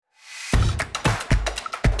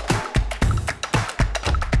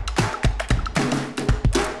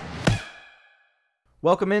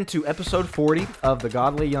Welcome into episode 40 of the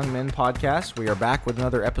Godly Young Men podcast. We are back with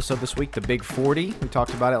another episode this week, the Big 40. We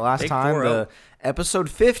talked about it last time. 40. The episode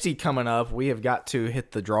 50 coming up. We have got to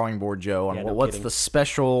hit the drawing board, Joe, on what's the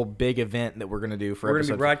special big event that we're going to do for We're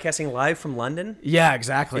episode. We're going to be broadcasting live from London. Yeah,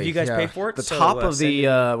 exactly. Did you guys pay for it? The top of the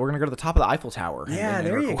we're going to go to the top of the Eiffel Tower. Yeah,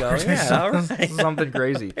 there you go. Yeah, all right. Something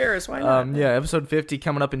crazy. Paris, why not? Yeah, episode 50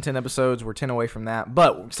 coming up in 10 episodes. We're 10 away from that.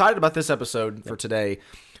 But we're excited about this episode for today.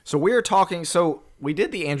 So we're talking. So we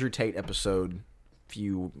did the Andrew Tate episode a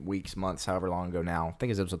few weeks, months, however long ago now. I think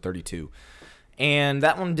it's episode 32. And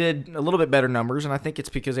that one did a little bit better numbers, and I think it's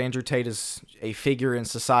because Andrew Tate is a figure in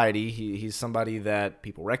society. He's somebody that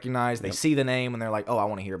people recognize. They see the name, and they're like, oh, I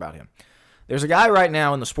want to hear about him. There's a guy right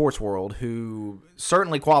now in the sports world who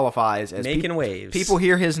certainly qualifies as making waves. People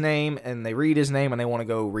hear his name, and they read his name, and they want to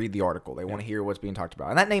go read the article. They want to hear what's being talked about.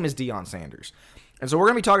 And that name is Deion Sanders. And so we're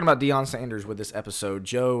going to be talking about Deion Sanders with this episode.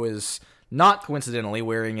 Joe is not coincidentally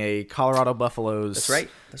wearing a Colorado Buffaloes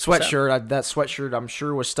sweatshirt. That sweatshirt, I'm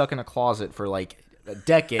sure, was stuck in a closet for like a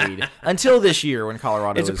decade until this year when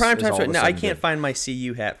Colorado It's a prime time sweatshirt. Now, I can't good. find my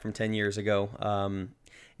CU hat from 10 years ago.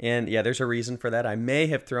 And yeah, there's a reason for that. I may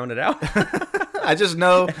have thrown it out. I just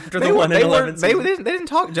know after the 1-11 they didn't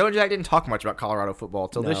talk. Joe and Jack didn't talk much about Colorado football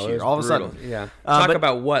until this year. All of a sudden, yeah. Talk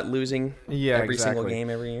about what losing every exactly. single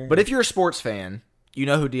game every year. But if you're a sports fan, you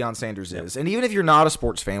know who Deion Sanders is. And even if you're not a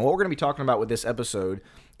sports fan, what we're going to be talking about with this episode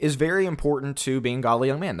is very important to being godly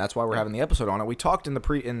young men. That's why we're having the episode on it. We talked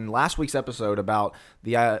in last week's episode about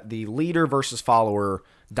the leader versus follower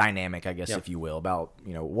dynamic, I guess, if you will, about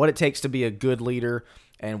what it takes to be a good leader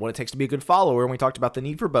and what it takes to be a good follower. And we talked about the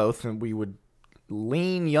need for both, and we would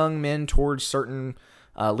lean young men towards certain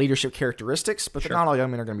leadership characteristics, but not all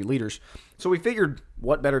young men are going to be leaders. So we figured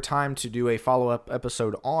what better time to do a follow-up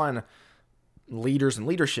episode on leaders and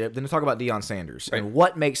leadership than to talk about Deion Sanders and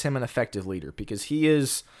what makes him an effective leader, because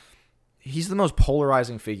he's the most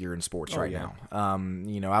polarizing figure in sports now.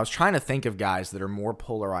 I was trying to think of guys that are more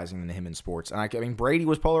polarizing than him in sports, and I mean Brady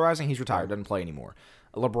was polarizing. He's retired, doesn't play anymore.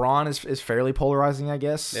 LeBron is fairly polarizing, I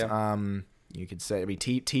guess. Yeah. You could say,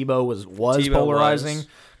 Tebow was polarizing.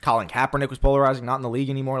 Colin Kaepernick was polarizing, not in the league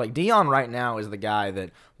anymore. Like Deion right now is the guy that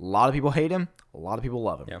a lot of people hate him, a lot of people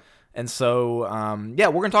love him. Yeah. And so, we're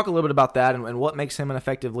going to talk a little bit about that and what makes him an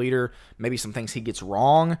effective leader, maybe some things he gets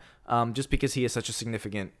wrong, just because he is such a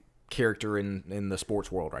significant character in the sports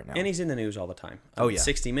world right now. And he's in the news all the time.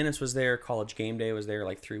 60 Minutes was there. College Game Day was there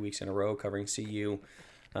like 3 weeks in a row covering CU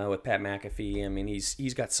with Pat McAfee. I mean,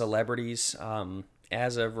 he's got celebrities.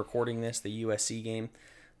 As of recording this, the USC game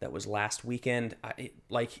that was last weekend,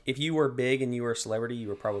 if you were big and you were a celebrity, you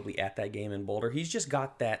were probably at that game in Boulder. He's just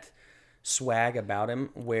got that swag about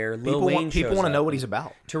him where Lil Wayne people want to know what he's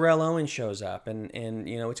about. Terrell Owens shows up, and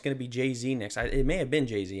it's going to be Jay-Z next. It may have been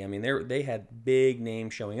Jay-Z. I mean, they had big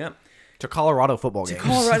names showing up to Colorado football games.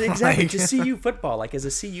 Colorado, exactly. To CU football. Like, as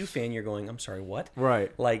a CU fan, you're going, I'm sorry, what?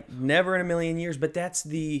 Right. Like, never in a million years. But that's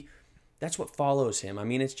what follows him. I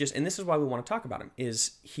mean, it's just, and this is why we want to talk about him,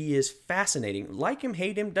 is he is fascinating. Like him,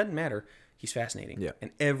 hate him, doesn't matter. He's fascinating. Yeah. And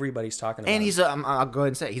everybody's talking about him. And I'll go ahead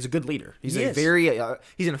and say, he's a good leader. He's he's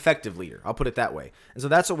an effective leader. I'll put it that way. And so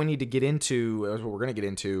that's what we need to get into, what we're going to get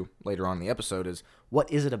into later on in the episode, is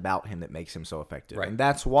what is it about him that makes him so effective? Right. And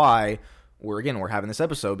that's why we're having this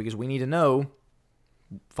episode, because we need to know,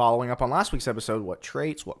 following up on last week's episode, what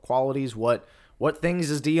traits, what qualities, what things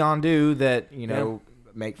does Deion do that,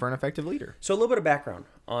 make for an effective leader. So a little bit of background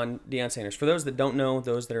on Deion Sanders. For those that don't know,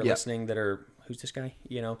 those that are listening that are, who's this guy?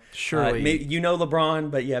 Surely. Maybe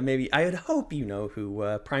LeBron, but maybe I would hope you know who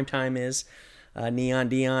Primetime is. Neon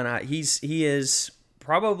Deion. He is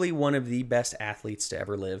probably one of the best athletes to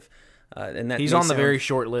ever live. And that he's on the very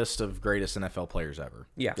short list of greatest NFL players ever.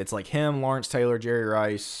 Yeah. It's like him, Lawrence Taylor, Jerry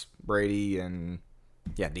Rice, Brady, and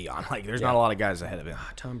Deion. Like, there's not a lot of guys ahead of him.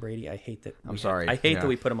 Tom Brady, I hate that. I'm sorry. I hate that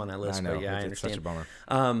we put him on that list. I know. But I understand. It's such a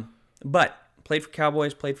bummer. But played for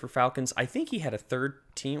Cowboys, played for Falcons. I think he had a third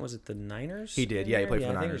team. Was it the Niners? He did. Yeah, he played for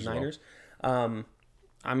the Niners. I think it was Niners.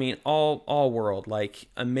 I mean, all world. Like,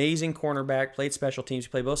 amazing cornerback. Played special teams. He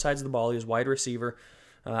played both sides of the ball. He was wide receiver.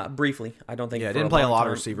 Briefly, I don't think. Yeah, didn't play a lot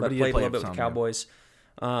of receiver, but he played did play a little bit with the Cowboys.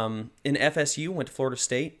 In FSU, went to Florida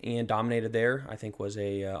State and dominated there. I think was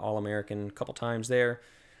a All-American a couple times there.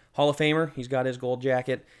 Hall of Famer. He's got his gold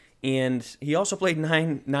jacket. And he also played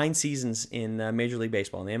nine seasons in Major League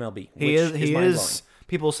Baseball, in the MLB. He is.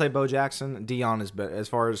 People say Bo Jackson. Deion is, as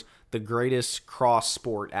far as the greatest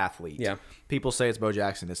cross-sport athlete. Yeah. People say it's Bo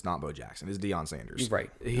Jackson. It's not Bo Jackson. It's Deion Sanders.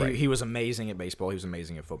 Right. He was amazing at baseball. He was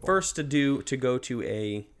amazing at football. First to go to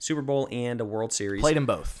a Super Bowl and a World Series. Played in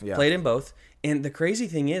both. Yeah. Played in both. And the crazy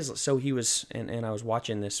thing is, so he was, and I was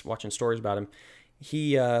watching stories about him.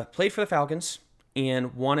 he played for the Falcons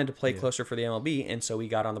and wanted to play closer for the MLB, and so he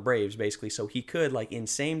got on the Braves, basically, so he could, like, in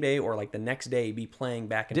same day or, like, the next day be playing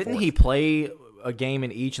back and forth. Didn't he play a game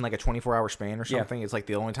in each in, like, a 24-hour span or something? Yeah. It's, like,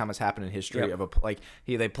 the only time it's happened in history of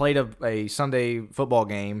they played a Sunday football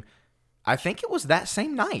game. I think it was that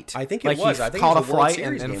same night. I think it was. He I think caught it was a flight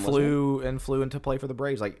and flew into play for the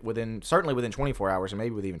Braves, like certainly within 24 hours, and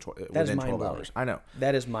maybe within 12 hours. I know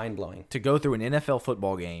that is mind blowing to go through an NFL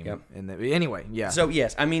football game. Yep. Anyway, yeah. So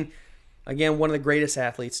yes, I mean, again, one of the greatest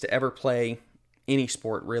athletes to ever play any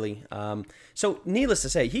sport, really. So needless to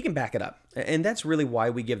say, he can back it up, and that's really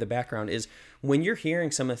why we give the background. Is when you're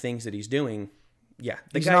hearing some of the things that he's doing. Yeah,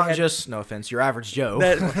 he's not just, no offense, your average Joe.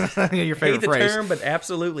 Your favorite phrase. Term, but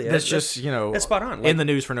absolutely. That's just, that's spot on. In the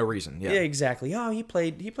news for no reason. Yeah, exactly. Oh, he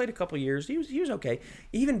played a couple of years. He was okay.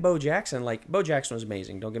 Even Bo Jackson, Bo Jackson was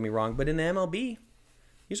amazing. Don't get me wrong, but in the MLB,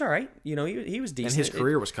 he's all right. He was decent. And his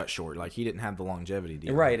career was cut short. Like, he didn't have the longevity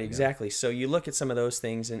deal. Right, exactly. So you look at some of those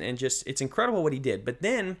things, and just it's incredible what he did. But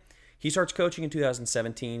then he starts coaching in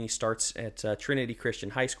 2017. He starts at Trinity Christian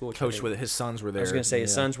High School. Coached with his sons were there. I was going to say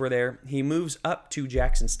his sons were there. He moves up to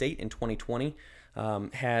Jackson State in 2020.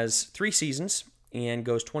 Has 3 seasons and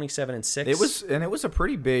goes 27-6. It was a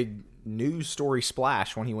pretty big news story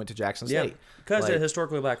splash when he went to Jackson State. Because a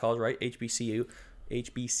historically black college, right? HBCU,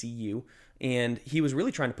 and he was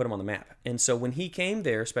really trying to put him on the map. And so when he came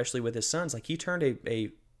there, especially with his sons, he turned a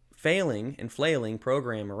failing and flailing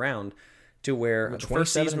program around. To where the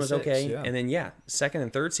first season was okay, and then second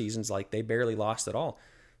and third seasons, they barely lost at all.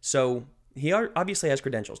 So he obviously has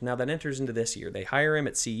credentials. Now that enters into this year, they hire him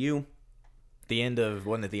at CU. Wasn't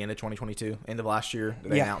it the end of 2022? End of last year?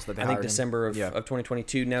 They announced that they hired him. December of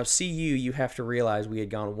 2022. Now CU, you have to realize we had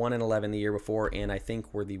gone 1-11 the year before, and I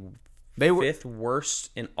think we're the fifth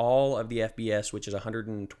worst in all of the FBS, which is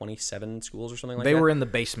 127 schools or something like that. They were in the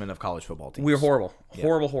basement of college football teams. We were horrible.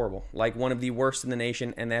 Horrible. Like one of the worst in the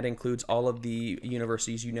nation, and that includes all of the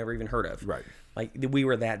universities you never even heard of. Right. We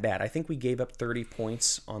were that bad. I think we gave up 30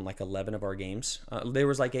 points on 11 of our games. There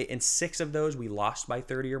was in 6 of those we lost by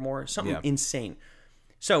 30 or more. Something insane.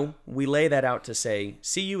 So we lay that out to say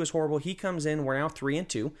CU is horrible. He comes in. We're now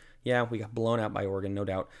 3-2. Yeah, we got blown out by Oregon, no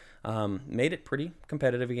doubt. Made it pretty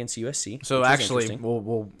competitive against USC. So actually,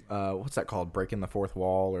 we'll what's that called? Breaking the fourth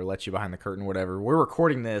wall or let you behind the curtain, whatever. We're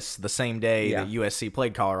recording this the same day that USC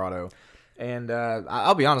played Colorado, and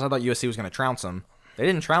I'll be honest, I thought USC was going to trounce them. They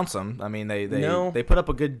didn't trounce them. I mean, Colorado put up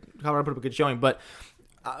a good showing. But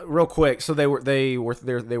real quick, so they were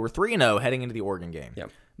 3-0 heading into the Oregon game.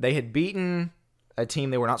 Yep. They had beaten a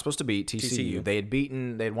team they were not supposed to beat, TCU.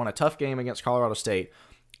 They had won a tough game against Colorado State.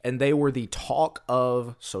 And they were the talk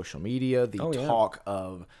of social media, talk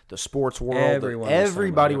of the sports world.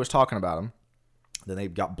 Everybody was talking about them. Then they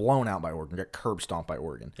got blown out by Oregon, got curb stomped by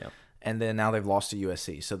Oregon. Yeah. And then now they've lost to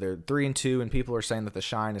USC. So they're 3-2, and people are saying that the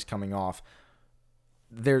shine is coming off.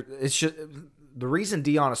 It's just the reason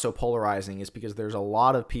Deion is so polarizing is because there's a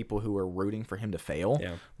lot of people who are rooting for him to fail.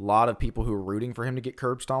 Yeah. A lot of people who are rooting for him to get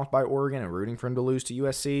curb stomped by Oregon and rooting for him to lose to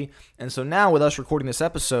USC. And so now with us recording this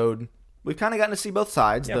episode, we've kind of gotten to see both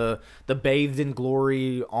sides. Yep. The bathed in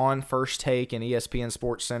glory on First Take and ESPN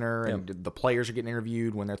Sports Center, and the players are getting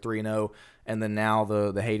interviewed when they're 3-0, and then now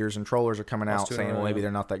the haters and trollers are coming out saying, well, maybe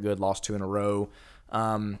they're not that good, lost 2 in a row.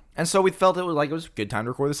 And so we felt it was a good time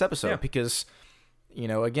to record this episode because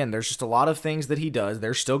again, there's just a lot of things that he does.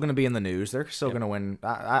 They're still going to be in the news. They're still going to win.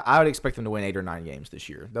 I would expect them to win 8 or 9 games this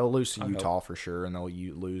year. They'll lose to Utah for sure, and they'll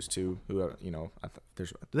lose to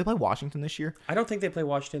do they play Washington this year? I don't think they play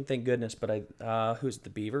Washington, thank goodness. But who's the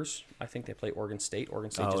Beavers? I think they play Oregon State. Oregon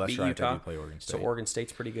State just beat Utah. They do play Oregon State. So Oregon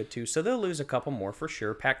State's pretty good too. So they'll lose a couple more for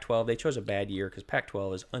sure. Pac-12, they chose a bad year because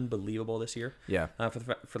Pac-12 is unbelievable this year. Yeah.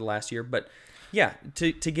 For the last year, but. Yeah,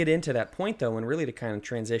 to get into that point, though, and really to kind of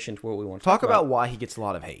transition to what we want to talk about why he gets a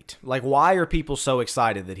lot of hate. Why are people so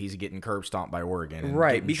excited that he's getting curb stomped by Oregon? And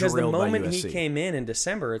right, because the moment he came in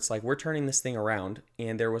December, it's we're turning this thing around,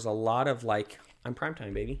 and there was a lot of I'm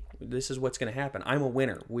primetime, baby. This is what's going to happen. I'm a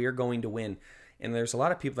winner. We're going to win. And there's a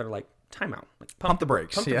lot of people that are time out. Pump the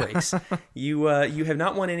brakes. Pump the brakes. You have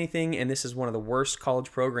not won anything, and this is one of the worst college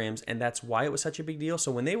programs, and that's why it was such a big deal. So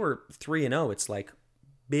when they were 3-0, it's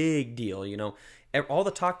big deal, all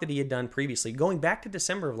the talk that he had done previously, going back to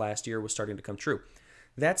December of last year, was starting to come true.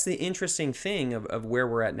 That's the interesting thing of where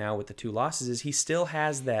we're at now with the 2 losses is he still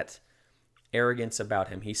has that arrogance about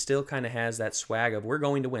him. He still kind of has that swag of, we're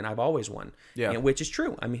going to win. I've always won. Yeah. Which is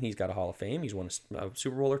true. I mean, he's got a Hall of Fame. He's won a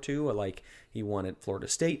Super Bowl or 2. He won at Florida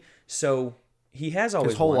State. So he has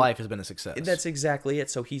always His whole won. life has been a success. That's exactly it.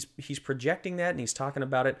 So he's projecting that, and he's talking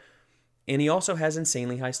about it. And he also has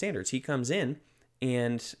insanely high standards. He comes in,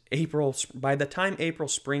 And by the time April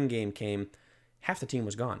spring game came, half the team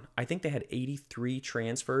was gone. I think they had 83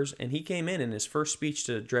 transfers, and he came in, and his first speech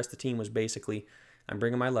to address the team was basically, I'm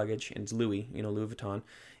bringing my luggage, and it's Louis Vuitton,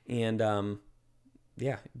 and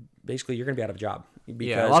basically you're going to be out of a job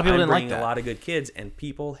because a lot of people I'm didn't like bringing that. a lot of good kids, and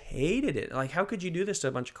people hated it. Like, how could you do this to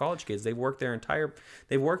a bunch of college kids? They've worked their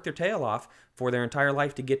tail off for their entire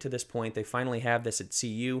life to get to this point. They finally have this at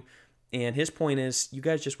CU, and his point is, you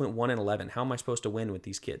guys just went 1-11. How am I supposed to win with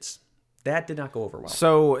these kids? That did not go over well.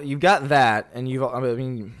 So you've got that,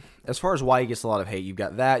 and as far as why he gets a lot of hate, you've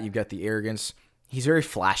got that. You've got the arrogance. He's very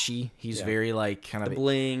flashy. He's very kind of the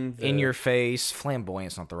bling, in your face.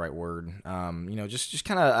 Flamboyant's not the right word. Just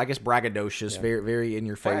kind of, I guess, braggadocious. Very, very in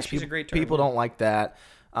your face. Flash is a great term. People don't like that.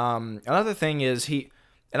 Another thing is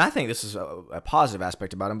and I think this is a positive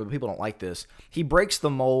aspect about him, but people don't like this. He breaks the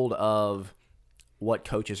mold of what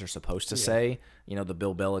coaches are supposed to say. The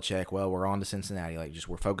Bill Belichick, well, we're on to Cincinnati. Like, just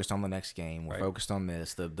we're focused on the next game. We're focused on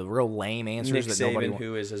this. The real lame answers Nick that Saban, nobody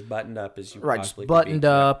who is as buttoned up as you right, possibly just buttoned could be.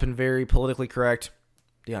 up and very politically correct.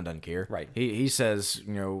 Deion doesn't care. Right. He says,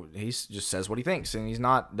 he just says what he thinks, and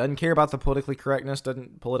doesn't care about the political correctness,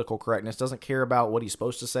 doesn't care about what he's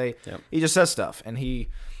supposed to say. Yep. He just says stuff, and he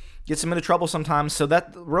gets him into trouble sometimes. So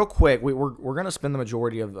that, real quick, we're going to spend the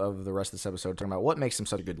majority of the rest of this episode talking about what makes him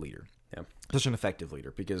such a good leader. Yeah. Such an effective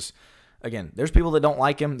leader, because, again, there's people that don't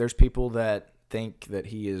like him. There's people that think that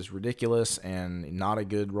he is ridiculous and not a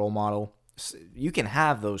good role model. You can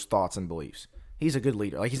have those thoughts and beliefs. He's a good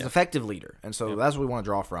leader. Like, he's an effective leader. And so that's what we want to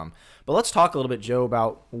draw from. But let's talk a little bit, Joe,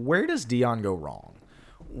 about where does Deion go wrong?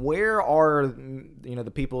 Where are,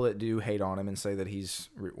 the people that do hate on him and say that he's,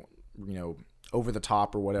 over the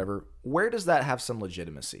top or whatever, where does that have some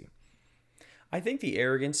legitimacy? I think the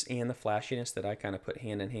arrogance and the flashiness that I kind of put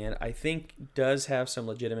hand in hand, I think does have some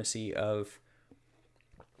legitimacy of,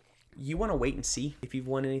 you want to wait and see if you've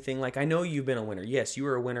won anything. Like, I know you've been a winner. Yes, you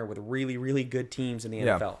were a winner with really, really good teams in the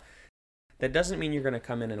NFL. That doesn't mean you're going to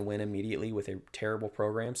come in and win immediately with a terrible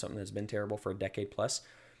program, something that's been terrible for a decade plus.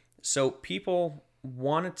 So people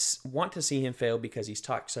want to see him fail because he's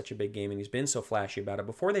talked such a big game and he's been so flashy about it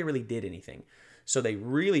before they really did anything. So they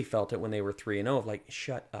really felt it when they were 3-0 of like,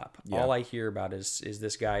 shut up. Yeah. All I hear about is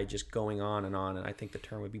this guy just going on, and I think the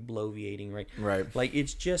term would be bloviating, right? Right. Like,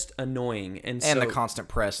 it's just annoying. And the constant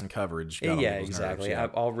press and coverage. Yeah, exactly.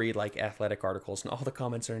 Nerves, I'll read like athletic articles, and all the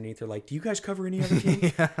comments underneath are like, do you guys cover any other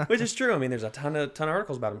team? Which is true. I mean, there's a ton of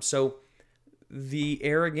articles about him. So the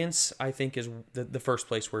arrogance, I think, is the first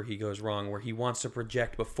place where he goes wrong, where he wants to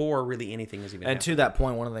project before really anything is even happening. To that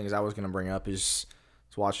point, one of the things I was going to bring up is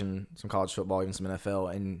watching some college football, even some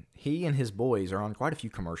NFL, and he and his boys are on quite a few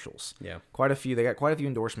commercials. Yeah. Quite a few. They got quite a few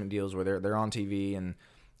endorsement deals where they're on TV, and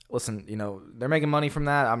listen, they're making money from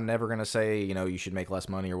that. I'm never going to say, you should make less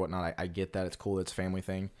money or whatnot. I get that. It's cool. It's a family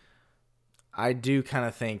thing. I do kind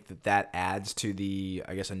of think that adds to the,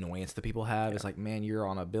 I guess, annoyance that people have. Yeah. It's like, man, you're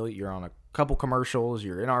on a couple commercials,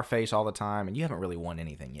 you're in our face all the time, and you haven't really won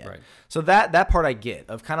anything yet. Right. So that part I get,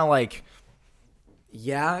 of kind of like,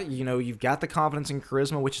 yeah, you've got the confidence and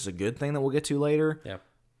charisma, which is a good thing that we'll get to later. Yeah.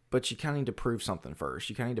 But you kind of need to prove something first.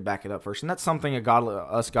 You kind of need to back it up first. And that's something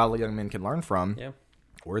us godly young men can learn from. Yeah.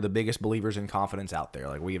 We're the biggest believers in confidence out there.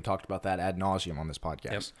 Like, we have talked about that ad nauseum on this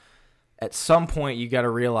podcast. Yep. At some point, you got to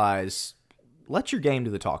realize, let your game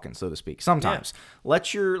do the talking, so to speak. Sometimes. Yeah.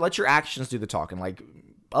 Let your actions do the talking. Like,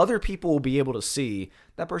 other people will be able to see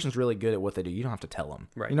that person's really good at what they do. You don't have to tell them.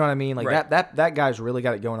 Right. You know what I mean? Like, right. that guy's really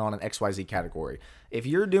got it going on in XYZ category. If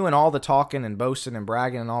you're doing all the talking and boasting and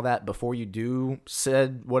bragging and all that before you do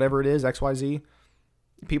said whatever it is, XYZ,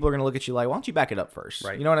 people are going to look at you like, why don't you back it up first?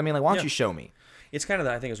 Right. You know what I mean? Like, why don't you show me? It's kind of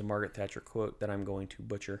I think it was a Margaret Thatcher quote that I'm going to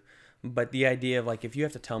butcher. But the idea of, like, if you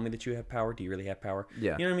have to tell me that you have power, do you really have power?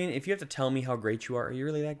 Yeah. You know what I mean? If you have to tell me how great you are you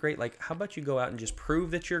really that great? Like, how about you go out and just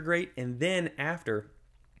prove that you're great, and then after,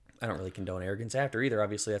 I don't really condone arrogance after either.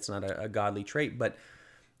 Obviously, that's not a godly trait. But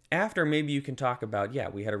after, maybe you can talk about, yeah,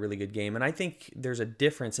 we had a really good game. And I think there's a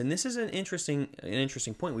difference. And this is an interesting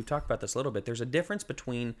point. We've talked about this a little bit. There's a difference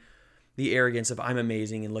between the arrogance of I'm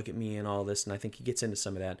amazing and look at me and all this. And I think he gets into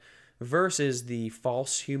some of that. Versus the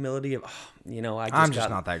false humility of, I'm just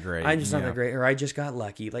not that great. I'm just not that great. Or I just got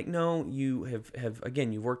lucky. Like, no, you have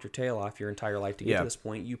again, you've worked your tail off your entire life to get to this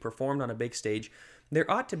point. You performed on a big stage. There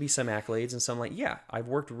ought to be some accolades and some like, yeah, I've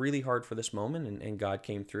worked really hard for this moment and God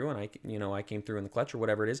came through and I came through in the clutch or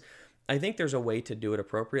whatever it is. I think there's a way to do it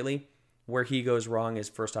appropriately. Where he goes wrong is,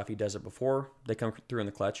 first off, he does it before they come through in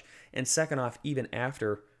the clutch. And second off, even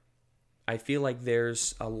after, I feel like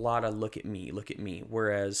there's a lot of look at me.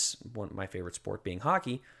 Whereas my favorite sport being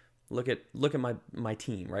hockey, Look at my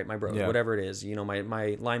team, right? My bros, whatever it is.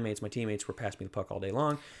 My line mates, my teammates were passing me the puck all day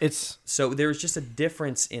long. So there's just a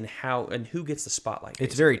difference in how and who gets the spotlight.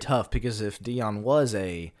 It's very tough because if Deion was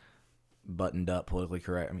a buttoned up, politically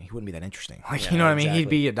correct, I mean, he wouldn't be that interesting. Like, you know what I mean? He'd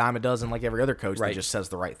be a dime a dozen like every other coach that just says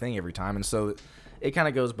the right thing every time. And so it kind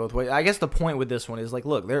of goes both ways. I guess the point with this one is like,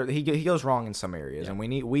 look, he goes wrong in some areas, and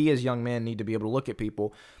we as young men need to be able to look at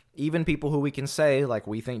people, even people who we can say like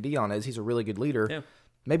we think Deion is. He's a really good leader. Yeah.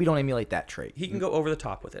 Maybe don't emulate that trait. He can go over the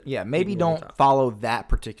top with it. Yeah, maybe don't follow that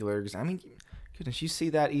particular. I mean, goodness, you see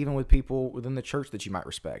that even with people within the church that you might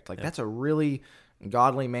respect. Like that's a really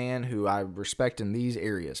godly man who I respect in these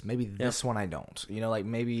areas. Maybe this one I don't. Like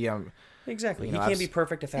maybe exactly. He can't be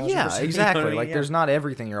perfect 1,000%. Yeah, exactly. Like there's not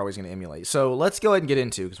everything you're always going to emulate. So let's go ahead and get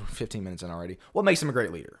into, because we're 15 minutes in already, what makes him a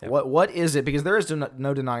great leader? Yep. What is it? Because there is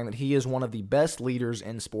no denying that he is one of the best leaders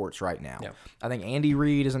in sports right now. Yep. I think Andy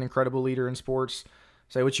Reid is an incredible leader in sports.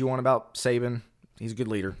 Say what you want about Saban. He's a good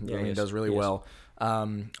leader. Yeah, he does really well.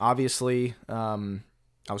 Obviously,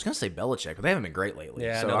 I was going to say Belichick, but they haven't been great lately.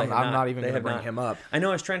 Yeah, so I'm not even going to bring him up. I know,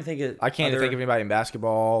 I was trying to think of... I can't think of anybody in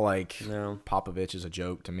basketball. Popovich is a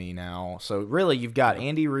joke to me now. So really, you've got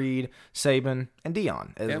Andy Reid, Saban, and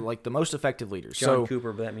Deion as like the most effective leaders. John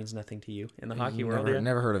Cooper, but that means nothing to you in the hockey world.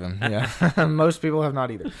 Never heard of him. Yeah, most people have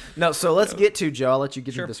not either. No, so let's get to, Joe, I'll let you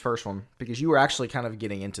get into this first one, because you were actually kind of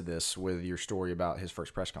getting into this with your story about his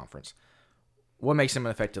first press conference. What makes him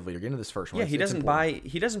an effective leader? Get into this first one. Yeah, he doesn't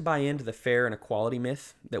buy into the fair and equality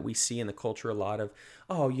myth that we see in the culture a lot of,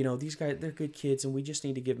 these guys, they're good kids and we just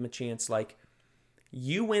need to give them a chance. Like,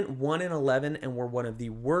 you went 1-11 and were one of the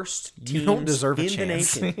worst teams you don't deserve a in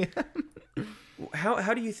chance. The nation.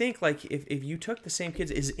 How do you think, like, if you took the same kids,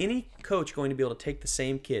 is any coach going to be able to take the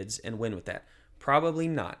same kids and win with that? Probably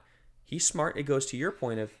not. He's smart. It goes to your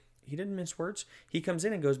point of, he didn't mince words. He comes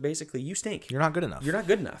in and goes, basically, you stink. You're not good enough. You're not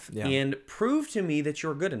good enough. Yeah. And prove to me that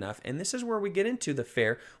you're good enough. And this is where we get into the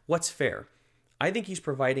fair. What's fair? I think he's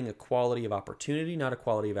providing a quality of opportunity, not a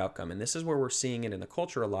quality of outcome. And this is where we're seeing it in the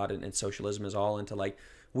culture a lot. And socialism is all into like,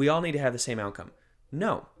 we all need to have the same outcome.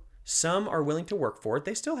 No. Some are willing to work for it.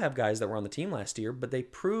 They still have guys that were on the team last year, but they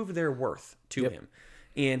prove their worth to him.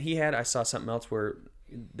 And I saw something else where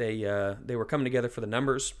they were coming together for the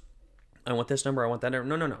numbers. I want this number. I want that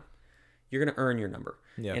number. No. You're going to earn your number.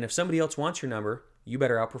 Yeah. And if somebody else wants your number, you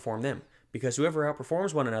better outperform them. Because whoever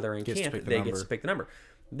outperforms one another in camp, they get to pick the number.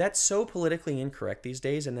 That's so politically incorrect these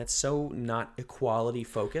days, and that's so not equality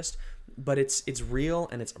focused. But it's real,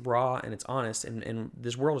 and it's raw, and it's honest, and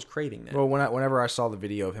this world is craving that. Well, whenever I saw the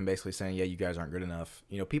video of him basically saying, yeah, you guys aren't good enough,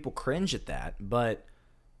 people cringe at that, but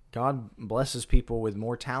God blesses people with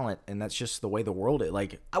more talent, and that's just the way the world is.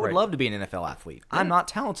 Like, I would love to be an NFL athlete. I'm not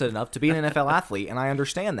talented enough to be an NFL athlete, and I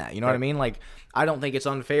understand that. You know what I mean? Like, I don't think it's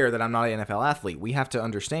unfair that I'm not an NFL athlete. We have to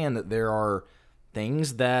understand that there are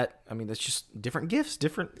things that, that's just different gifts,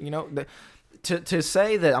 different, to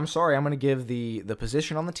say that, I'm sorry, I'm going to give the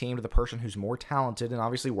position on the team to the person who's more talented and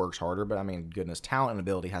obviously works harder, but goodness, talent and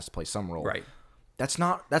ability has to play some role. Right. That's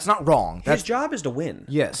not wrong. His job is to win.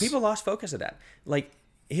 Yes. People lost focus of that. Like,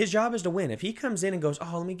 his job is to win. If he comes in and goes,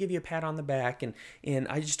 let me give you a pat on the back, and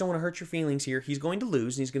I just don't want to hurt your feelings here, he's going to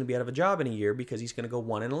lose, and he's going to be out of a job in a year because he's going to go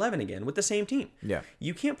 1-11 again with the same team. Yeah.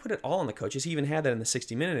 You can't put it all on the coaches. He even had that in the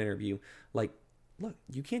 60-minute interview. Like, look,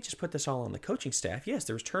 you can't just put this all on the coaching staff. Yes,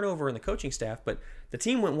 there was turnover in the coaching staff, but the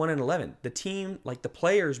team went 1-11. The team, like the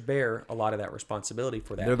players, bear a lot of that responsibility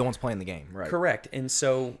for that. They're the ones playing the game, right? Correct. And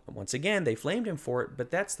so, once again, they flamed him for it,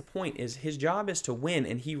 but that's the point, is his job is to win,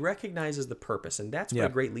 and he recognizes the purpose, and that's what a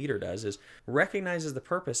great leader does, is recognizes the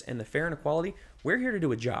purpose and the fair and equality. We're here to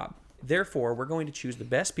do a job. Therefore, we're going to choose the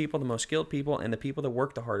best people, the most skilled people, and the people that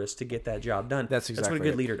work the hardest to get that job done. That's what a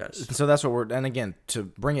good leader does. So that's what and again, to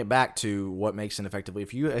bring it back to what makes an effective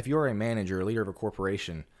leader, if you're a manager, a leader of a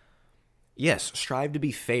corporation, yes, strive to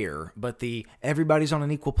be fair, but everybody's on an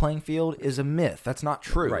equal playing field is a myth. That's not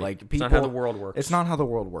true. Right. Like, it's not how the world works. It's not how the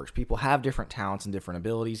world works. People have different talents and different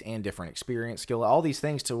abilities and different experience, skill, all these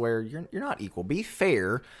things to where you're not equal. Be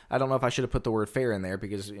fair. I don't know if I should have put the word fair in there,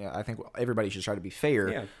 because I think everybody should try to be fair.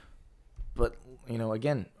 Yeah. But,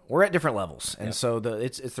 again, we're at different levels. And so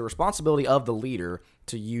it's the responsibility of the leader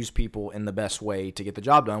to use people in the best way to get the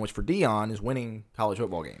job done, which for Deion is winning college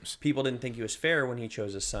football games. People didn't think he was fair when he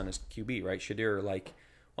chose his son as QB, right? Shadir, like,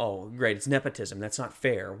 oh, great, it's nepotism. That's not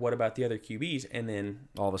fair. What about the other QBs? And then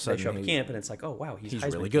all of a sudden they show up at camp, and it's like, oh, wow, he's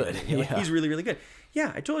really good. Like, he's really, really good.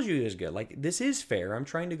 Yeah, I told you he was good. Like, this is fair. I'm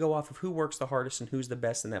trying to go off of who works the hardest and who's the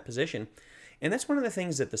best in that position. And that's one of the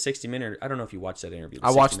things that the 60-minute, I don't know if you watched that interview.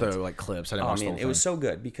 I watched the clips. I didn't watch the whole thing. It was so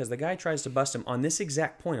good, because the guy tries to bust him on this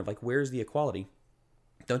exact point of, like, where's the equality?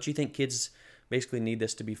 Don't you think kids basically need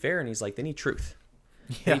this to be fair. And he's like, they need truth.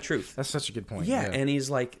 Yeah, they need truth. That's such a good point. Yeah, and he's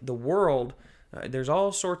like, the world, there's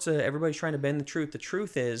all sorts of, everybody's trying to bend the truth. The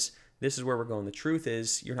truth is, this is where we're going. The truth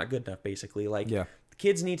is, you're not good enough, basically. Like,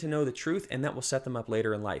 kids need to know the truth, and that will set them up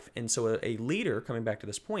later in life. And so a leader, coming back to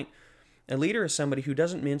this point, a leader is somebody who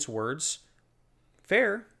doesn't mince words,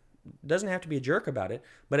 fair, doesn't have to be a jerk about it,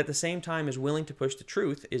 but at the same time is willing to push the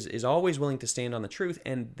truth, is always willing to stand on the truth,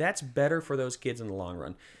 and that's better for those kids in the long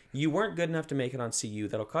run. You weren't good enough to make it on CU.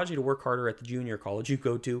 That'll cause you to work harder at the junior college you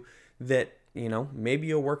go to, that, maybe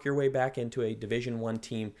you'll work your way back into a Division I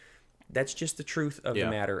team. That's just the truth of the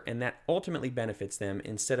matter, and that ultimately benefits them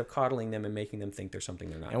instead of coddling them and making them think they're something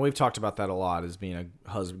they're not. And we've talked about that a lot as being a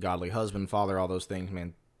godly husband, father, all those things,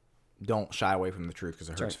 man. Don't shy away from the truth because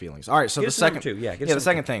it hurts feelings. All right, so the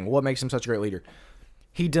second thing, what makes him such a great leader?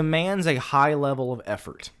 He demands a high level of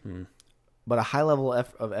effort, but a high level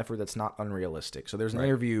of effort that's not unrealistic. So there's an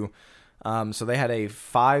interview. So they had a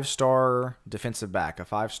 5-star defensive back, a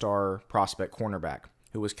 5-star prospect cornerback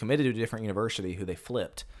who was committed to a different university who they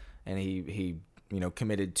flipped, and he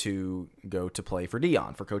committed to go to play for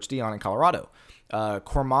Coach Deion in Colorado.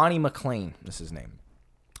 Cormani McLean is his name.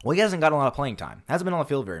 Well, he hasn't got a lot of playing time. Hasn't been on the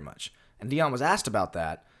field very much. And Deion was asked about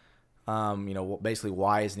that. Basically,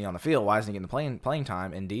 why isn't he on the field? Why isn't he getting the playing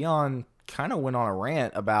time? And Deion kind of went on a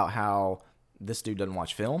rant about how this dude doesn't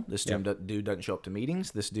watch film. This dude doesn't show up to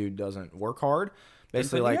meetings. This dude doesn't work hard.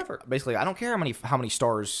 Basically, I don't care how many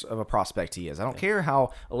stars of a prospect he is. I don't care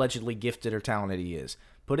how allegedly gifted or talented he is.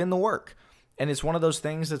 Put in the work. And it's one of those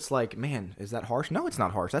things that's like, man, is that harsh? No, it's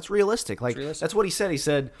not harsh. That's realistic. That's what he said. He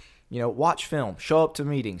said, watch film, show up to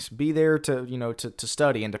meetings, be there to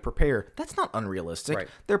study and to prepare. That's not unrealistic. Right.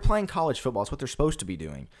 They're playing college football. It's what they're supposed to be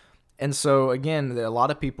doing. And so, again, a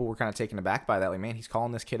lot of people were kind of taken aback by that. Like, man, he's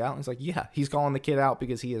calling this kid out. And he's like, yeah, he's calling the kid out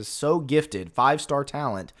because he is so gifted, 5-star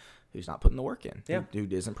talent, who's not putting the work in. Yeah. Who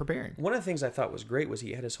isn't preparing. One of the things I thought was great was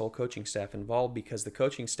he had his whole coaching staff involved because the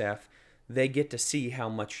coaching staff, they get to see how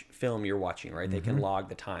much film you're watching, right? They can log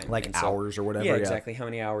the time. Hours or whatever. Yeah, exactly. How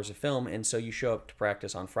many hours of film. And so you show up to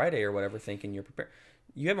practice on Friday or whatever thinking you're prepared.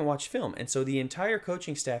 You haven't watched film. And so the entire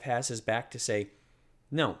coaching staff has his back to say,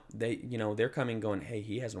 no, they're coming going, hey,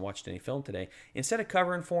 he hasn't watched any film today. Instead of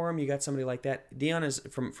covering for him, you got somebody like that. Deion is,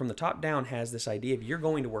 from the top down, has this idea of you're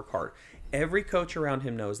going to work hard. Every coach around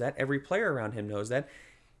him knows that. Every player around him knows that.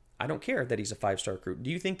 I don't care that he's a 5-star recruit.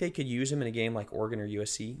 Do you think they could use him in a game like Oregon or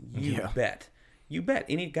USC? You bet. You bet.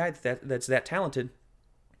 Any guy that's that talented,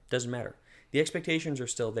 doesn't matter. The expectations are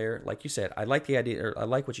still there. Like you said, I like the idea, or I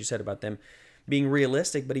like what you said about them being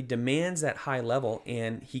realistic, but he demands that high level,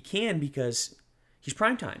 and he can because he's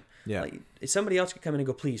prime time. Yeah. Like, somebody else could come in and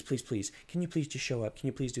go, please, please, please, can you please just show up? Can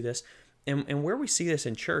you please do this? And where we see this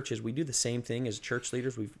in church is we do the same thing as church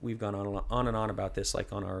leaders. We've gone on and on about this,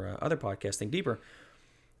 like on our other podcast, Think Deeper.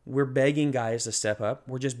 We're begging guys to step up.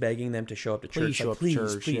 We're just begging them to show up to church.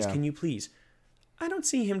 Please, can you please? I don't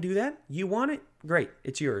see him do that. You want it? Great.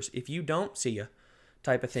 It's yours. If you don't, see ya.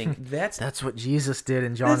 Type of thing. That's what Jesus did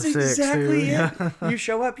in John 6. That's exactly it. You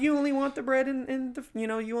show up, you only want the bread and the,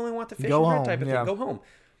 you only want the fish and bread type of thing. Go home.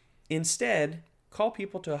 Instead, call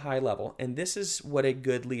people to a high level. And this is what a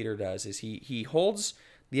good leader does, is he holds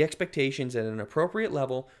the expectations at an appropriate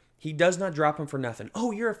level. He does not drop them for nothing.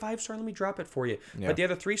 Oh, you're a 5-star. Let me drop it for you. Yeah. But the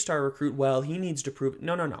other 3-star recruit, well, he needs to prove it.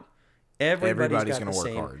 No. Everybody's going to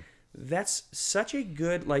work hard. That's such a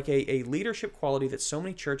good, like a leadership quality that so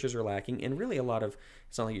many churches are lacking. And really a lot of,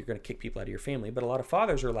 it's not like you're going to kick people out of your family, but a lot of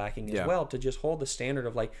fathers are lacking as well, to just hold the standard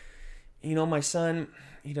of like, my son,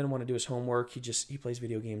 he doesn't want to do his homework. He plays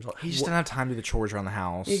video games. He just doesn't have time to do the chores around the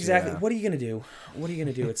house. Exactly. Yeah. What are you going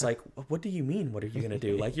to do? It's like, what do you mean? What are you going to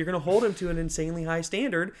do? Like, you're going to hold him to an insanely high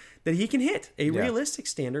standard that he can hit, a realistic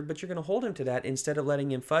standard, but you're going to hold him to that instead of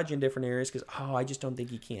letting him fudge in different areas because, I just don't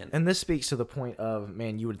think he can. And this speaks to the point of,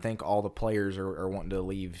 man, you would think all the players are wanting to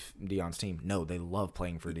leave Deion's team. No, they love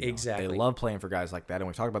playing for Deion. Exactly. They love playing for guys like that. And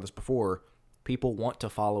we talked about this before. People want to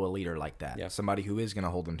follow a leader like that, somebody who is going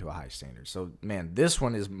to hold them to a high standard. So, man, this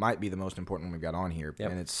one might be the most important one we've got on here,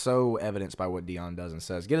 and it's so evidenced by what Deion does and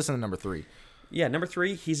says. Get us into number 3. Yeah, number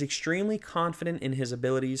 3, he's extremely confident in his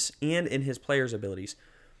abilities and in his players' abilities.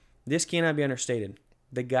 This cannot be understated.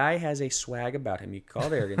 The guy has a swag about him. You can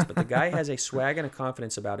call it arrogance, but the guy has a swag and a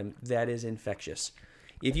confidence about him that is infectious.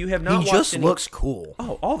 If you have not watched, he just looks cool.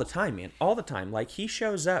 Oh, all the time, man. All the time. Like, he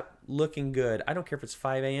shows up looking good. I don't care if it's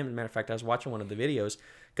 5 a.m. As a matter of fact, I was watching one of the videos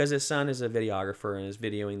because his son is a videographer and is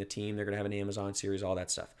videoing the team. They're going to have an Amazon series, all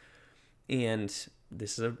that stuff. And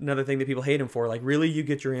this is another thing that people hate him for. Like, really? You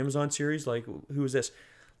get your Amazon series? Like, who is this?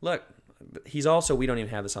 Look, he's also, we don't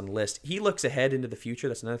even have this on the list. He looks ahead into the future.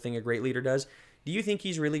 That's another thing a great leader does. Do you think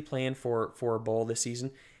he's really playing for a bowl this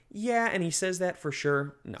season? Yeah, and he says that for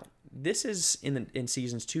sure. No. This is in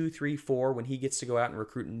seasons 2, 3, 4 when he gets to go out and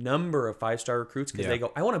recruit a number of 5-star recruits because they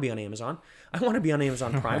go, I want to be on Amazon. I want to be on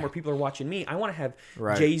Amazon Prime where people are watching me. I want to have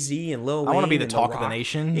Jay-Z and Lil Wayne. I want to be the and talk of the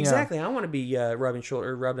nation. Exactly. I want to be rubbing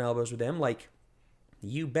elbows with them. Like,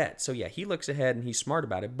 you bet. So yeah, he looks ahead and he's smart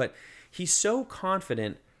about it, but he's so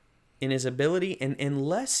confident in his ability and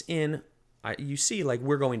less in, you see, like,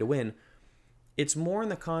 we're going to win. It's more in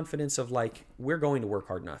the confidence of, like, we're going to work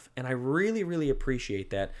hard enough. And I really, really appreciate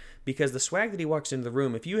that because the swag that he walks into the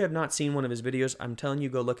room, if you have not seen one of his videos, I'm telling you,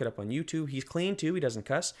 go look it up on YouTube. He's clean too. He doesn't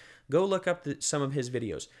cuss. Go look up some of his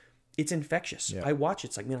videos. It's infectious. Yeah. I watch it.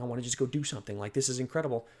 It's like, man, I want to just go do something. Like, this is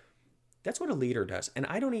incredible. That's what a leader does. And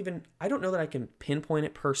I don't know that I can pinpoint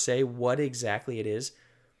it per se, what exactly it is.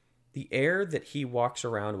 The air that he walks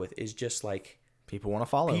around with is just like, people want to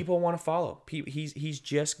follow. People want to follow. He's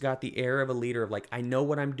just got the air of a leader of, like, I know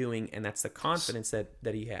what I'm doing, and that's the confidence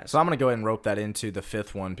that he has. So I'm going to go ahead and rope that into the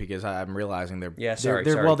fifth one because I'm realizing they're sorry.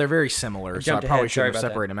 Well, they're very similar, so I probably shouldn't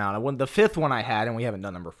separate them out. The fifth one I had, and we haven't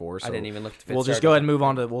done number 4, so I didn't even look at the fifth. We'll just go ahead and move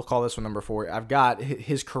on to, we'll call this one number 4. I've got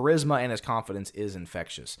his charisma and his confidence is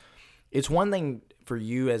infectious. It's one thing for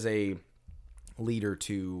you as a leader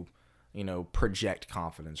to, project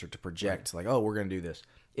confidence or to project like, oh, we're going to do this.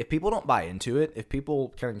 If people don't buy into it, if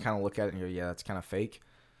people kind of look at it and go, yeah, that's kind of fake,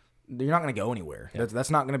 you're not going to go anywhere. Yeah. That's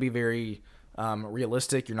not going to be very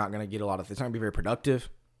realistic. You're not going to get a lot of. It's not going to be very productive.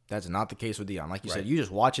 That's not the case with Deion. Like you said, you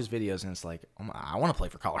just watch his videos and it's like, I want to play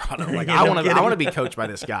for Colorado. Like I want to be coached by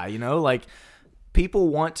this guy. Like people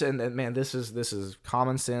want to. And man, this is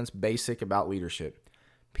common sense, basic about leadership.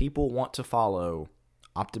 People want to follow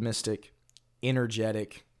optimistic,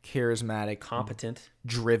 energetic, charismatic, competent,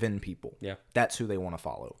 driven people. Yeah. That's who they want to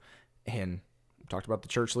follow. And we talked about the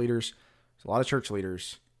church leaders. There's a lot of church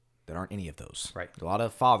leaders that aren't any of those. Right. A lot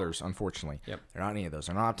of fathers, unfortunately. Yep. They're not any of those.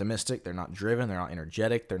 They're not optimistic. They're not driven. They're not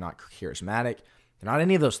energetic. They're not charismatic. They're not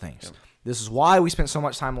any of those things. Yep. This is why we spent so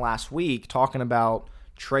much time last week talking about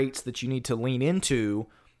traits that you need to lean into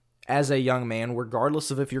as a young man, regardless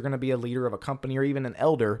of if you're going to be a leader of a company or even an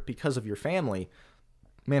elder because of your family.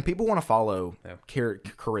 Man, people want to follow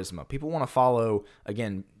charisma. People want to follow,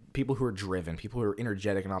 again, people who are driven, people who are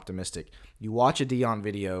energetic and optimistic. You watch a Deion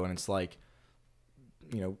video and it's like,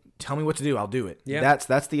 tell me what to do, I'll do it. Yeah.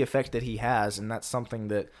 That's the effect that he has, and that's something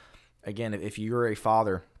that, again, if you're a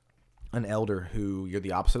father, an elder who you're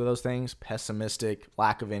the opposite of those things, pessimistic,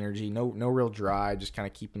 lack of energy, no real drive, just kind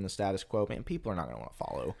of keeping the status quo, man, people are not going to want to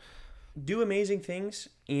follow. Do amazing things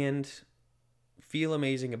and feel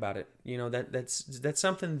amazing about it. That's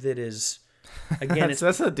something that is, again,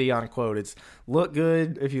 that's a Deion quote. It's look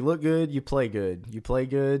good. If you look good, you play good. You play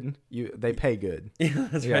good, they pay good. Yeah,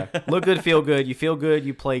 that's right. Look good, feel good. You feel good,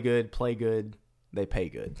 you play good, they pay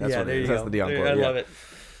good. That's what it is. That's the Deion quote. I love it.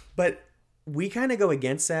 But we kind of go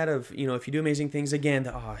against that of, if you do amazing things,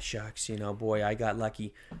 again, shucks, boy, I got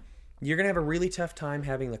lucky. You're going to have a really tough time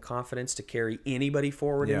having the confidence to carry anybody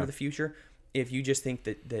forward into the future if you just think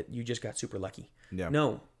that you just got super lucky. Yeah.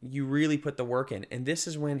 No, you really put the work in. And this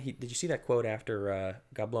is when did you see that quote after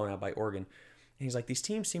got blown out by Oregon? And he's like, these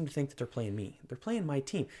teams seem to think that they're playing me. They're playing my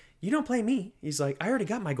team. You don't play me. He's like, I already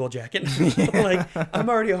got my gold jacket. Like, I'm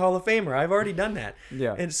already a Hall of Famer. I've already done that.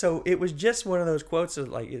 Yeah. And so it was just one of those quotes of,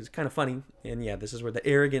 like, it's kind of funny. And yeah, this is where the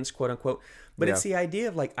arrogance, quote unquote. But it's the idea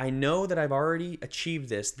of, like, I know that I've already achieved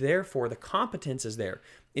this. Therefore, the competence is there.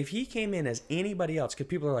 If he came in as anybody else, because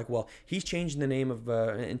people are like, well, he's changing the name of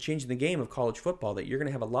and changing the game of college football, that you're going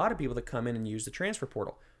to have a lot of people that come in and use the transfer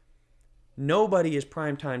portal. Nobody is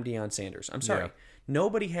primetime Deion Sanders. I'm sorry. Yeah.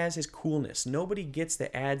 Nobody has his coolness. Nobody gets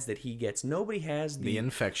the ads that he gets. Nobody has the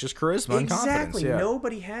infectious charisma and confidence. Exactly. Yeah.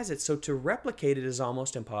 Nobody has it. So to replicate it is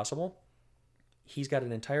almost impossible. He's got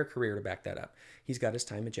an entire career to back that up. He's got his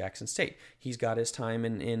time at Jackson State. He's got his time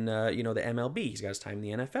in the MLB. He's got his time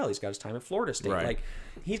in the NFL. He's got his time at Florida State. Right. Like,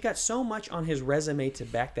 he's got so much on his resume to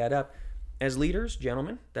back that up. As leaders,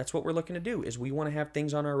 gentlemen, that's what we're looking to do, is we want to have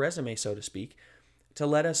things on our resume, so to speak, to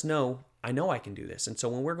let us know, I know I can do this. And so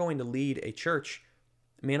when we're going to lead a church,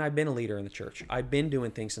 man, I've been a leader in the church. I've been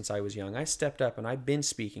doing things since I was young. I stepped up and I've been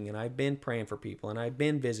speaking and I've been praying for people and I've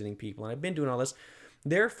been visiting people and I've been doing all this.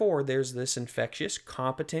 Therefore, there's this infectious,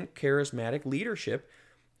 competent, charismatic leadership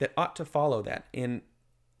that ought to follow that. And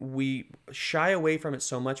we shy away from it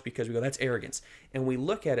so much because we go, that's arrogance. And we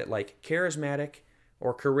look at it like charismatic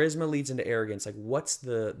or charisma leads into arrogance. Like, what's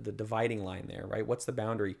the dividing line there, right? What's the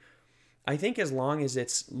boundary? I think as long as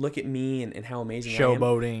it's look at me and how amazing I am.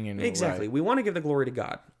 Showboating. And exactly. Right. We want to give the glory to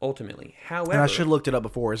God, ultimately. However. And I should have looked it up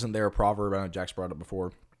before. Isn't there a proverb, I know Jack's brought it up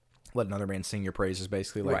before, let another man sing your praises,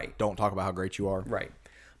 basically. Like, Right. don't talk about how great you are. Right.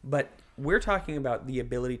 But we're talking about the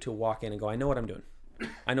ability to walk in and go, I know what I'm doing.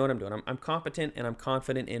 I know what I'm doing. I'm competent and I'm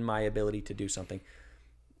confident in my ability to do something.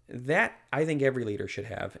 That I think every leader should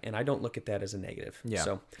have, and I don't look at that as a negative. Yeah.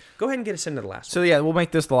 So go ahead and get us into the last one. So, yeah, we'll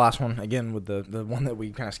make this the last one, again, with the one that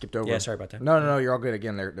we kind of skipped over. Yeah, sorry about that. No, you're all good.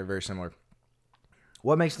 Again, they're very similar.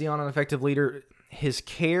 What makes Deion an effective leader? His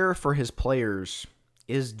care for his players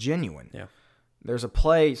is genuine. Yeah. There's a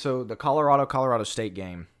play, so the Colorado State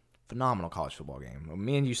game, phenomenal college football game.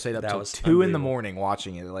 Me and you stayed up till 2 in the morning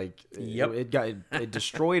watching it. Like, Yep. it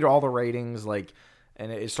destroyed all the ratings. Like,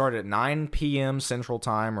 and it started at 9 p.m. Central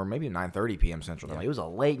Time, or maybe 9:30 p.m. Central Time. Like, it was a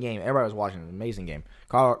late game. Everybody was watching. An amazing game.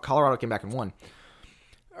 Colorado came back and won.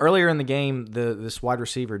 Earlier in the game, this wide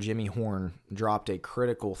receiver, Jimmy Horn, dropped a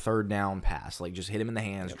critical third down pass. Like, just hit him in the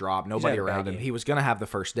hands, dropped, nobody around him. He was going to have the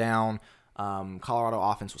first down. Colorado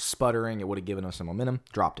offense was sputtering. It would have given us some momentum.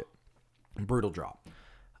 Dropped it. Brutal drop.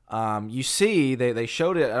 You see, they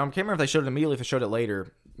showed it. I can't remember if they showed it immediately, if they showed it later.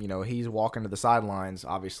 You know, he's walking to the sidelines,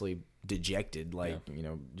 obviously dejected, like, you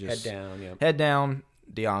know, just head down.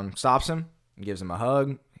 Deion stops him and gives him a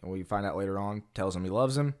hug. And we find out later on, tells him he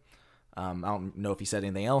loves him. I don't know if he said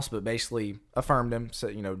anything else, but basically affirmed him. So,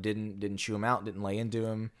 you know, didn't chew him out, didn't lay into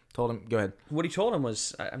him. Told him, go ahead. What he told him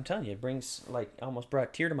was, I'm telling you, it brings, like, almost brought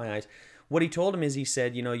a tear to my eyes. What he told him is, he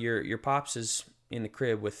said, you know, your pops is in the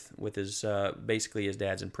crib with his basically his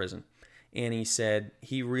dad's in prison, and he said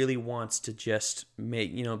he really wants to just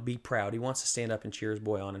be proud. He wants to stand up and cheer his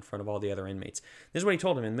boy on in front of all the other inmates. This is what he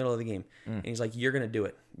told him in the middle of the game, and he's like, "You're gonna do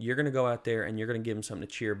it. You're gonna go out there and you're gonna give him something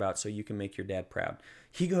to cheer about, so you can make your dad proud."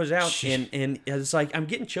 He goes out and it's like, I'm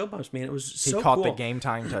getting chill bumps, man. It was so cool. He caught the game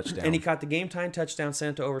time touchdown, and he caught the game time touchdown,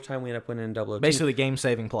 sent it to overtime. We ended up winning in double OT. Basically, game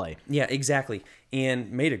saving play. Yeah, exactly,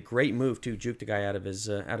 and made a great move too. Juked the guy out of his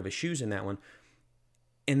shoes in that one.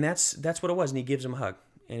 And that's what it was. And he gives him a hug.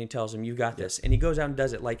 And he tells him, you got this. And he goes out and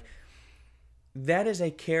does it. Like, that is a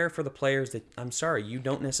care for the players that, I'm sorry, you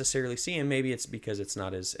don't necessarily see. And maybe it's because it's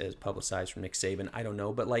not as publicized from Nick Saban. I don't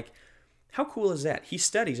know. But, like, how cool is that? He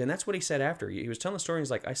studies. And that's what he said after. He was telling the story.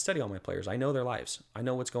 He's like, I study all my players. I know their lives. I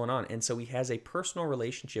know what's going on. And so he has a personal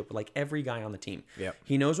relationship with, like, every guy on the team. Yep.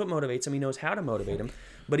 He knows what motivates them. He knows how to motivate them.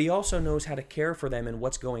 But he also knows how to care for them and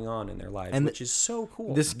what's going on in their lives, which is so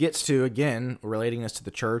cool. This gets to, again, relating this to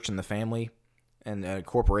the church and the family and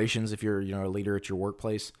corporations. If you're a leader at your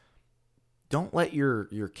workplace, don't let your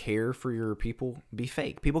care for your people be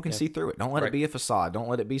fake. People can see through it. Don't let it be a facade. Don't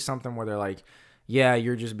let it be something where they're like, yeah,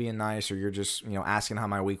 you're just being nice, or you're just asking how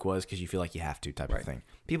my week was because you feel like you have to type of thing.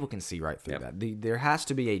 People can see right through that. There has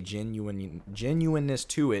to be a genuineness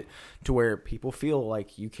to it, to where people feel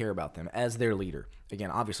like you care about them as their leader. Again,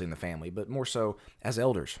 obviously in the family, but more so as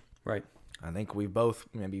elders. Right. I think we've both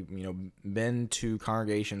maybe been to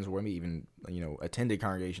congregations, or maybe even attended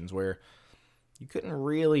congregations where you couldn't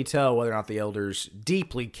really tell whether or not the elders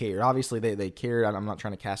deeply cared. Obviously they cared. I'm not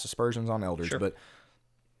trying to cast aspersions on elders, but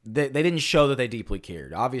they didn't show that they deeply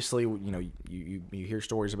cared. Obviously, you hear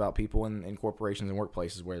stories about people in corporations and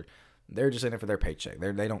workplaces where they're just in it for their paycheck.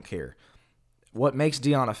 They don't care. What makes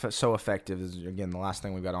Deion so effective is, again, the last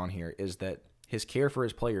thing we've got on here, is that his care for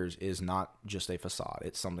his players is not just a facade.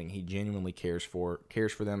 It's something he genuinely cares for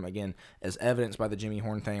them, again, as evidenced by the Jimmy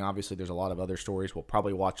Horn thing. Obviously, there's a lot of other stories we'll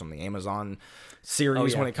probably watch on the Amazon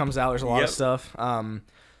series when it comes out. There's a lot of stuff.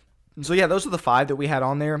 So, yeah, those are the 5 that we had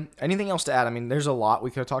on there. Anything else to add? I mean, there's a lot we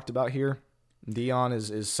could have talked about here. Deion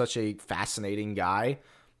is such a fascinating guy.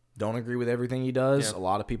 Don't agree with everything he does. A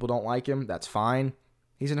lot of people don't like him. That's fine.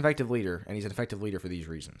 He's an effective leader, and he's an effective leader for these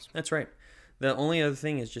reasons. That's right. The only other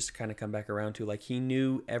thing is just to kind of come back around to, like, he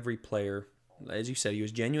knew every player. As you said, he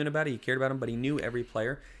was genuine about it. He cared about him, but he knew every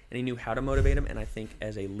player, and he knew how to motivate him. And I think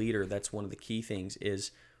as a leader, that's one of the key things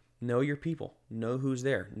is know your people. Know who's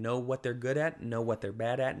there. Know what they're good at. Know what they're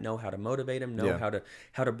bad at. Know how to motivate them. Know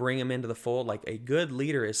how to bring them into the fold. Like, a good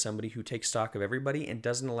leader is somebody who takes stock of everybody and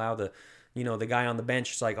doesn't allow the guy on the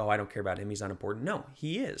bench is like, oh, I don't care about him. He's unimportant. No,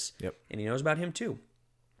 he is. Yep. And he knows about him too.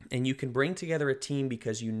 And you can bring together a team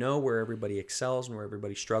because you know where everybody excels and where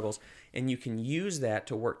everybody struggles, and you can use that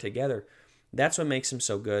to work together. That's what makes him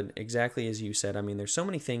so good, exactly as you said. I mean, there's so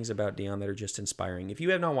many things about Deion that are just inspiring. If you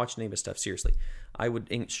have not watched any of his stuff, seriously, I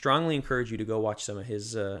would strongly encourage you to go watch some of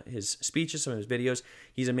his speeches, some of his videos.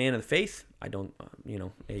 He's a man of the faith. I don't,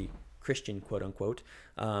 a Christian, quote unquote.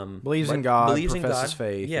 Believes in God, believes in professes God.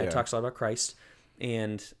 faith. Yeah, talks a lot about Christ,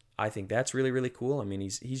 and I think that's really, really cool. I mean,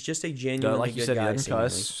 he's just a genuinely like you good said, guy. He doesn't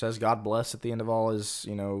cuss, says God bless at the end of all his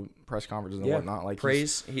press conferences and whatnot. Like,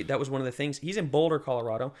 praise. That was one of the things. He's in Boulder,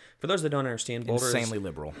 Colorado. For those that don't understand, Boulder insanely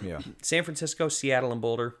liberal. Yeah, San Francisco, Seattle, and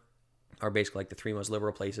Boulder are basically like the 3 most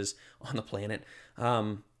liberal places on the planet.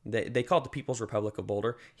 They call it the People's Republic of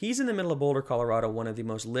Boulder. He's in the middle of Boulder, Colorado, one of the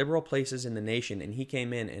most liberal places in the nation, and he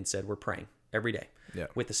came in and said, we're praying every day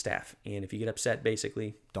with the staff. And if you get upset,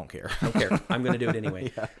 basically... Don't care. I'm going to do it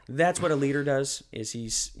anyway. That's what a leader does, is he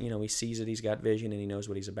sees it, he's got vision, and he knows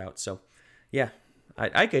what he's about. So, yeah.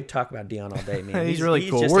 I could talk about Deion all day, man. He's really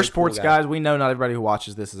cool. We're sports guys. We know not everybody who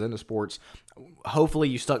watches this is into sports. Hopefully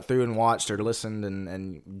you stuck through and watched or listened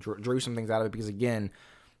and drew some things out of it because, again,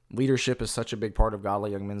 leadership is such a big part of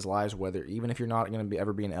godly young men's lives, even if you're not going to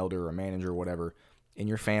ever be an elder or a manager or whatever. In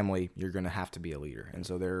your family, you're going to have to be a leader. And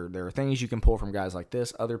so there are things you can pull from guys like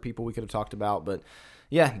this, other people we could have talked about. But,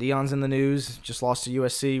 yeah, Deion's in the news, just lost to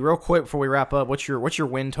USC. Real quick before we wrap up, what's your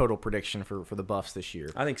win total prediction for the Buffs this year?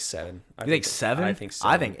 I think 7. You think 7? I think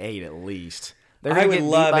 7. I think 8 at least. They're going to get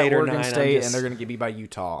beat by Oregon State, and they're going to get beat by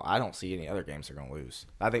Utah. I don't see any other games they're going to lose.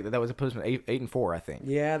 I think that was a push 8-4, I think.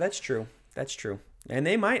 Yeah, that's true. And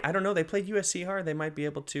they might, I don't know, they played USC hard. They might be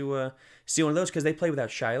able to steal one of those because they play without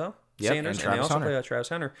Shiloh Sanders, and they also play without Travis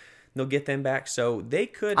Hunter. They'll get them back, so they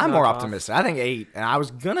could. I'm more optimistic. I think 8, and I was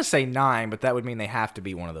gonna say 9, but that would mean they have to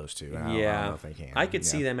be one of those two. I don't know if they can. I could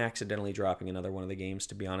see them accidentally dropping another one of the games.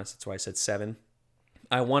 To be honest, that's why I said 7.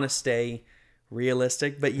 I want to stay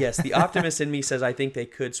realistic, but yes, the optimist in me says I think they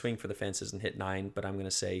could swing for the fences and hit 9, but I'm gonna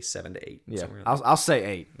say 7 to 8. Yeah, I'll say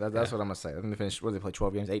 8. That's what I'm gonna say. I'm gonna finish. What did they play?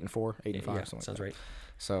 12 games, 8-4, 8-5. Yeah, something sounds like right.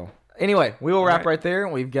 So anyway, we will wrap right there.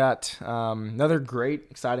 We've got another great,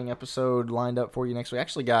 exciting episode lined up for you next week. We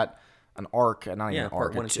actually got an arc, not even an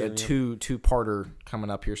arc, a two-parter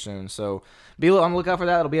coming up here soon. So be on the lookout for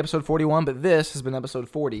that. It'll be episode 41, but this has been episode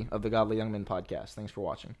 40 of the Godly Young Men podcast. Thanks for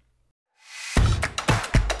watching.